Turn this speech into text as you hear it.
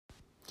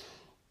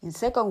In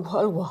Second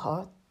World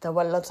War, there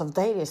were lots of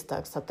dairy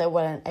stocks that they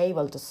weren't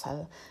able to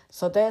sell,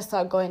 so they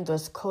started going to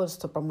schools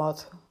to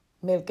promote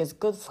milk is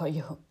good for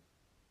you.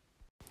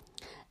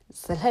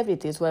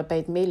 Celebrities were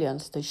paid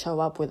millions to show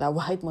up with a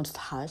white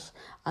mustache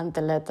and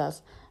the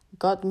letters,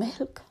 "Got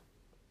milk?"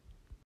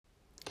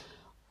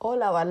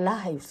 All our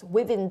lives,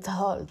 we've been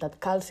told that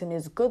calcium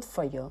is good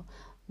for you,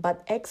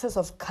 but excess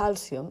of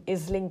calcium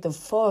is linked to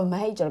 4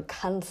 major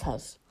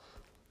cancers.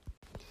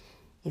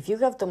 If you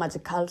have too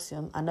much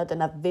calcium and not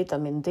enough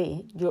vitamin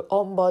D, your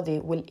own body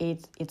will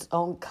eat its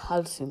own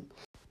calcium.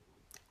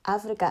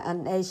 Africa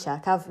and Asia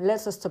have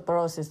less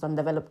osteoporosis than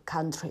developed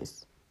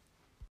countries.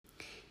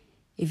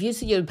 If you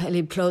see your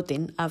belly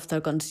bloating after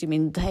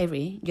consuming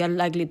dairy, you are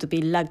likely to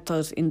be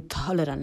lactose intolerant.